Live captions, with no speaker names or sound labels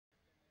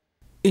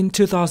In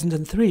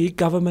 2003,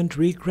 government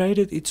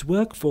regraded its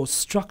workforce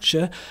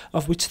structure,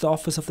 of which the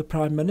Office of the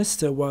Prime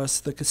Minister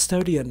was the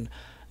custodian.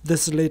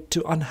 This led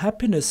to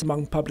unhappiness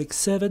among public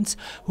servants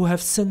who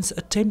have since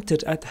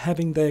attempted at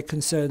having their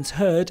concerns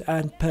heard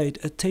and paid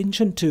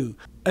attention to.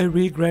 A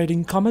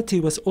regrading committee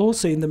was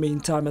also in the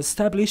meantime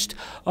established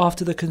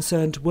after the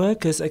concerned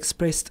workers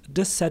expressed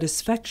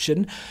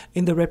dissatisfaction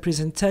in the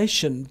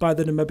representation by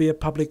the Namibia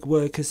Public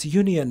Workers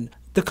Union.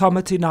 The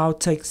committee now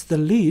takes the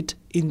lead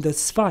in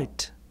this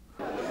fight.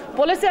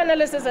 Policy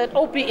analysts at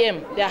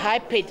OPM, they are high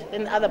paid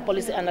than other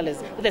policy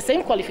analysts with the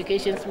same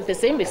qualifications, with the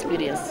same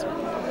experience.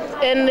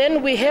 And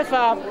then we have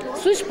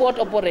switchboard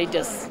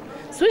operators.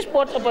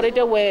 Switchboard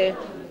operators were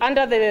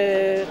under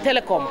the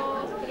telecom.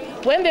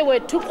 When they were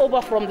took over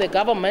from the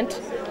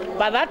government,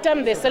 by that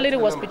time the salary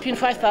was between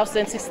 5,000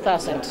 and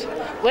 6,000.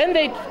 When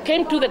they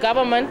came to the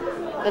government,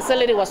 the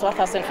salary was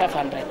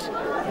 1,500,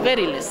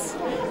 very less.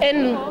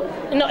 And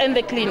and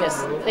the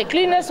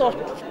cleaners of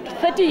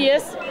 30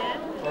 years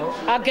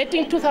are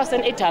getting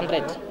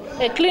 2,800.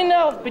 A cleaner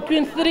of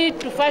between 3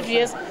 to 5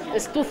 years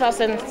is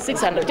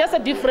 2,600, just a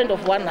difference of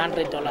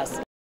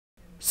 $100.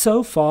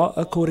 So far,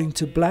 according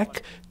to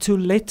Black, 2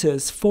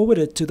 letters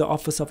forwarded to the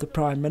Office of the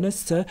Prime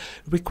Minister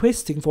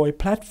requesting for a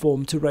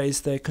platform to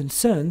raise their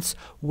concerns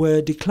were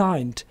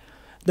declined.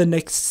 The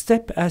next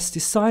step, as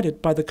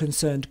decided by the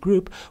concerned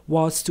group,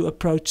 was to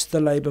approach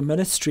the Labour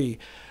Ministry.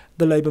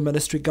 The Labour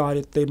Ministry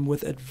guided them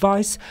with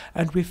advice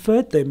and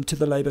referred them to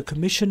the Labour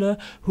Commissioner,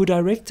 who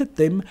directed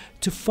them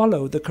to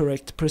follow the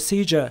correct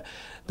procedure.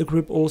 The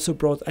group also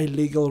brought a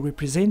legal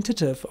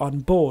representative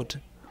on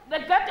board. They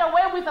get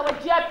away with our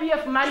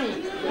GIPF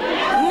money.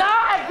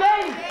 Now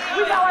again,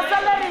 with our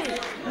salary,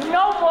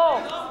 no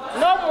more.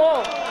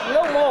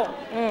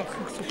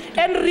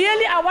 And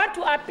really, I want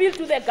to appeal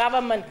to the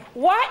government.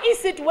 Why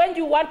is it when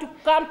you want to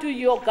come to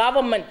your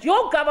government,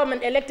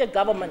 elected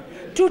government,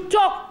 to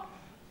talk?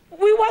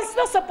 We were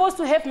not supposed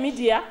to have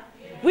media.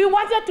 We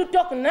wanted to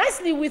talk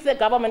nicely with the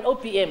government,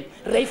 OPM.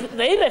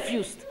 They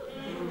refused.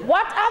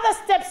 What other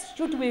steps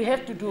should we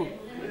have to do?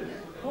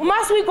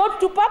 Must we go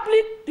to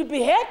public to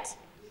be heard?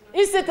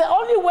 Is it the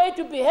only way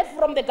to be heard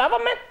from the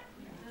government?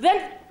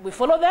 Then we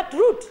follow that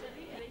route.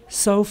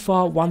 So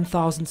far,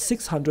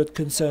 1,600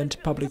 concerned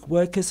public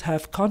workers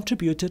have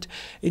contributed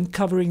in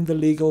covering the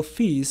legal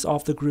fees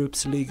of the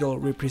group's legal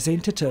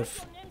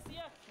representative.